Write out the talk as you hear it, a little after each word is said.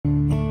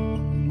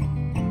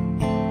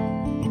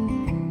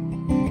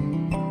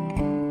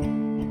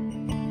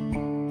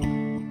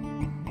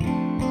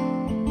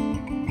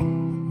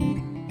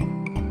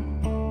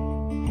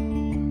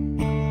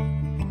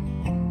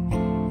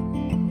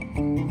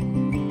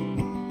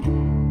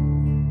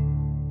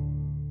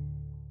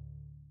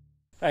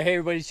All right, hey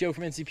everybody, it's Joe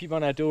from NCP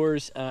on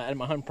Outdoors. At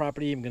my hunt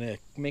property, I'm gonna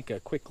make a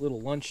quick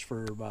little lunch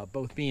for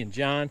both me and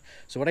John.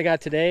 So what I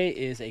got today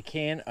is a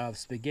can of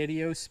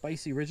SpaghettiOs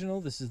Spicy Original.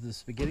 This is the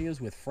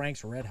SpaghettiOs with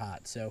Frank's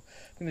RedHot. So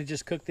I'm gonna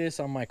just cook this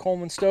on my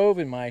Coleman stove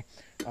in my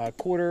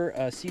quarter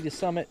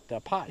seatosummit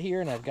pot here,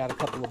 and I've got a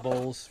couple of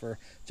bowls for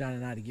John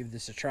and I to give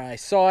this a try. I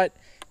saw it,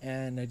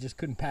 and I just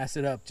couldn't pass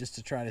it up just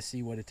to try to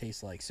see what it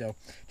tastes like. So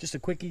just a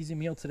quick, easy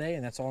meal today,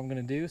 and that's all I'm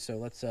gonna do. So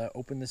let's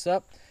open this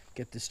up,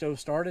 get the stove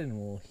started, and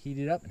we'll heat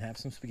it up and have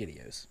some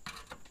SpaghettiOs.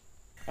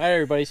 All right,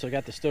 everybody, so I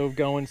got the stove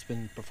going. It's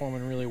been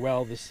performing really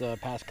well this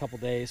past couple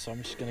days, so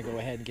I'm just gonna go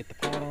ahead and get the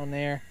pot on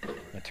there. I'm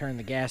gonna turn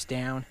the gas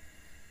down.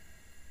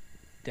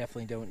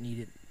 Definitely don't need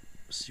it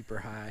super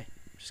high.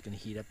 I'm just gonna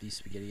heat up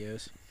these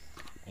SpaghettiOs.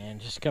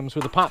 And it just comes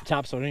with a pop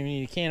top, so I don't even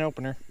need a can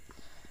opener.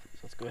 So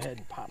let's go ahead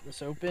and pop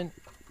this open.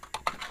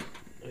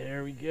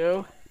 There we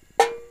go.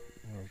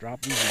 And we'll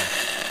drop these in.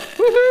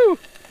 Woohoo!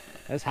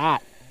 That's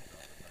hot.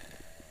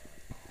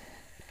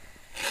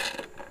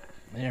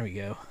 There we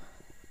go.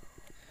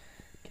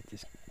 Get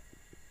this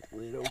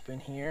lid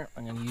open here.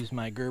 I'm going to use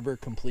my Gerber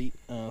Complete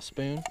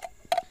spoon.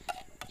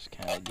 Just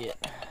kind of get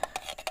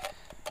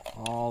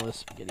all the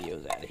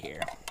SpaghettiOs out of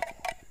here.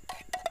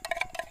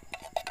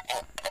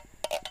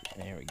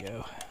 There we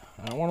go.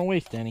 I don't want to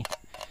waste any, so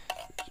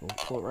we'll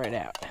pull it right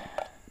out.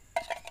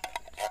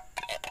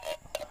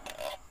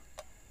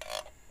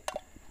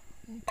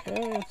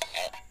 Okay,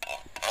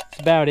 that's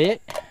about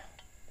it.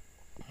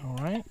 All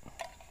right.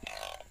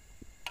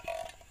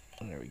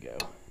 There we go.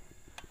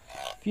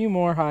 A few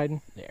more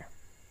hiding there.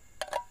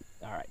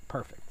 All right,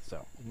 perfect.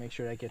 So make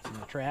sure that gets in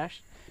the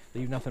trash.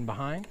 Leave nothing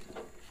behind.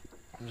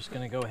 I'm just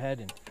going to go ahead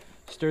and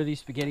stir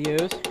these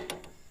SpaghettiOs.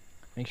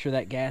 Make sure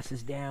that gas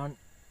is down.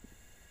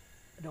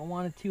 I don't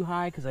want it too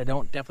high because I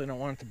definitely don't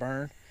want it to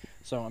burn.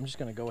 So I'm just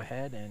going to go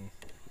ahead and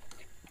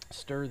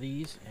stir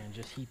these and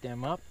just heat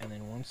them up. And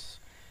then once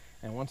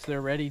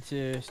they're ready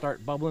to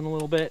start bubbling a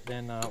little bit,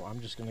 then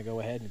I'm just going to go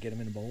ahead and get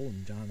them in a bowl,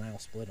 and John and I will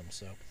split them.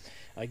 So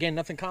again,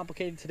 nothing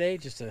complicated today,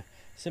 just a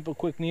simple,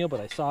 quick meal. But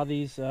I saw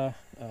these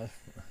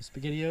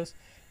SpaghettiOs,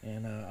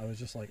 and I was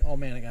just like, oh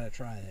man, I got to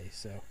try these.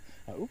 So,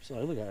 oops,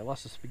 look, I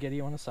lost a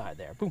SpaghettiO on the side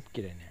there. Boom,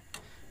 get in there.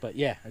 But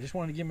yeah, I just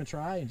wanted to give them a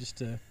try and just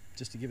to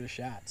give it a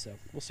shot. So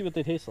we'll see what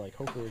they taste like.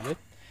 Hopefully good.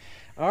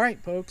 All right,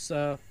 folks,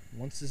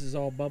 once this is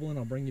all bubbling,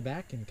 I'll bring you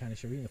back and kind of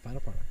show you the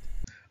final product.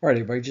 All right,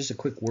 everybody, just a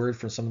quick word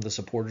from some of the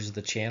supporters of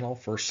the channel.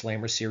 First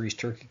Slammer Series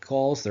turkey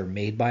calls. They're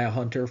made by a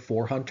hunter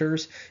for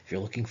hunters. If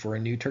you're looking for a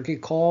new turkey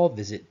call,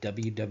 visit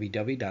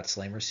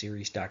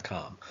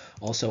www.slammerseries.com.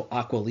 Also,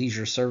 Aqua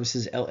Leisure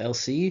Services,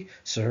 LLC,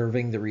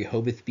 serving the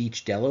Rehoboth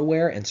Beach,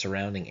 Delaware, and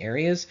surrounding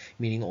areas,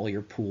 meeting all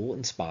your pool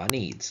and spa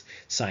needs.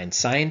 Signed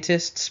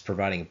Scientists,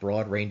 providing a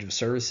broad range of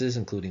services,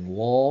 including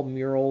wall,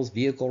 murals,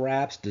 vehicle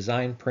wraps,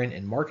 design, print,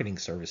 and marketing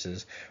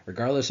services.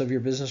 Regardless of your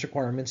business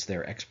requirements,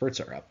 their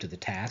experts are up to the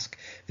task.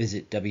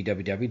 Visit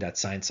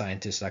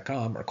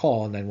www.sciendscientist.com or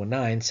call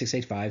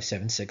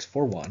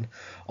 919-685-7641.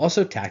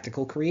 Also,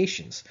 Tactical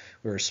Creations.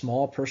 We're a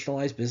small,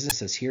 personalized business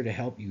that's here to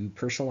help you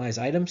personalize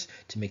items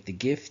to make the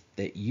gift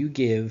that you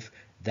give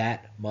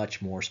that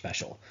much more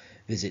special.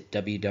 Visit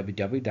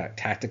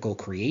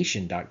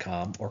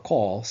www.tacticalcreation.com or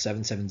call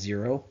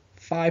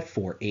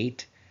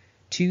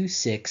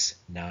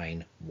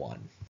 770-548-2691.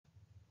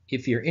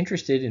 If you're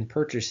interested in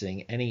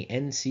purchasing any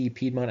NC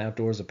Piedmont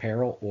Outdoors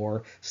apparel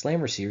or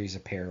Slammer Series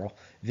apparel,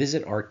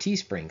 visit our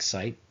Teespring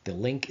site. The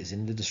link is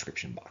in the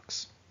description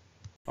box.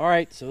 All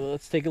right, so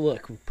let's take a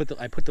look.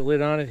 I put the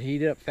lid on it to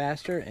heat it up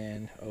faster,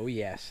 and oh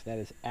yes, that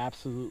is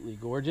absolutely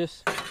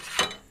gorgeous.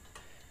 I'm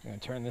going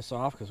to turn this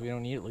off because we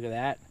don't need it. Look at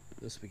that.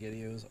 Those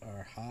SpaghettiOs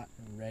are hot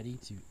and ready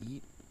to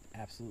eat.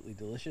 Absolutely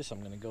delicious. I'm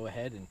going to go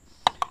ahead and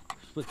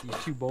split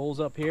these two bowls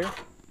up here.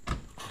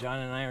 John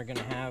and I are going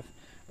to have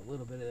a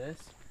little bit of this.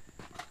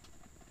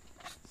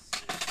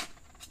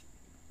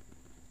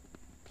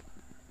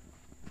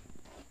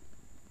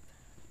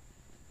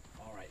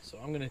 So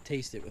I'm going to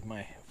taste it with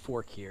my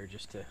fork here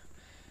just to,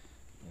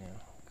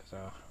 because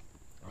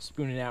I'll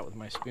spoon it out with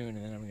my spoon,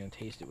 and then I'm going to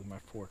taste it with my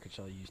fork, which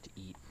I'll use to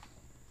eat.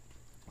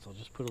 So I'll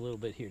just put a little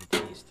bit here to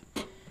taste.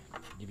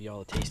 Give you all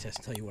the taste test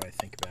and tell you what I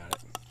think about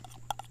it.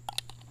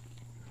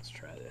 Let's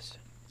try this.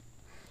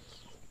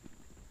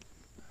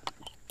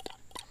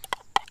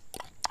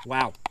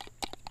 Wow.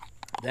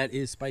 That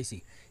is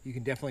spicy. You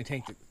can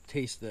definitely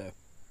taste the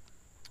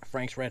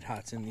Frank's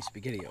RedHots in these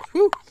SpaghettiOs.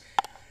 Whew!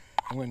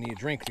 I'm going to need a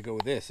drink to go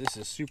with this. This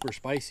is super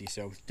spicy,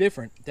 so it's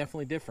different,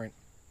 definitely different.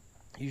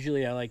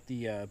 Usually I like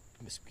the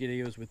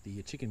SpaghettiOs with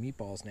the chicken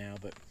meatballs now,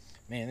 but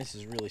man, this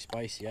is really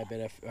spicy. I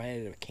bet if I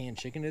added a canned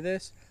chicken to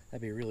this,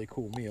 that'd be a really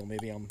cool meal.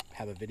 Maybe I'll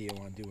have a video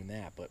on doing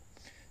that, but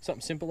something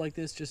simple like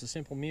this, just a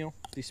simple meal,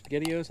 these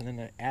SpaghettiOs, and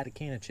then add a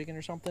can of chicken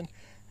or something,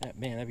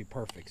 man, that'd be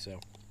perfect. So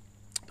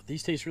but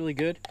these taste really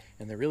good,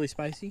 and they're really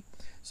spicy,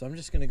 so I'm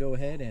just going to go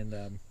ahead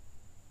and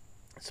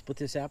split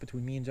this out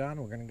between me and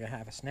John. We're going to go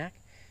have a snack.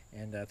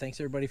 And thanks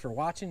everybody for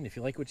watching. If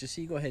you like what you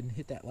see, go ahead and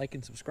hit that like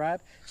and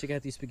subscribe. Check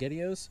out these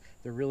SpaghettiOs.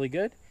 They're really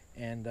good.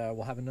 And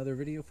we'll have another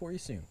video for you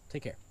soon.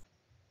 Take care.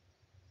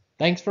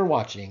 Thanks for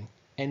watching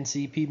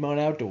NC Piedmont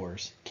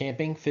Outdoors,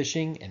 camping,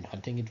 fishing, and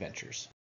hunting adventures.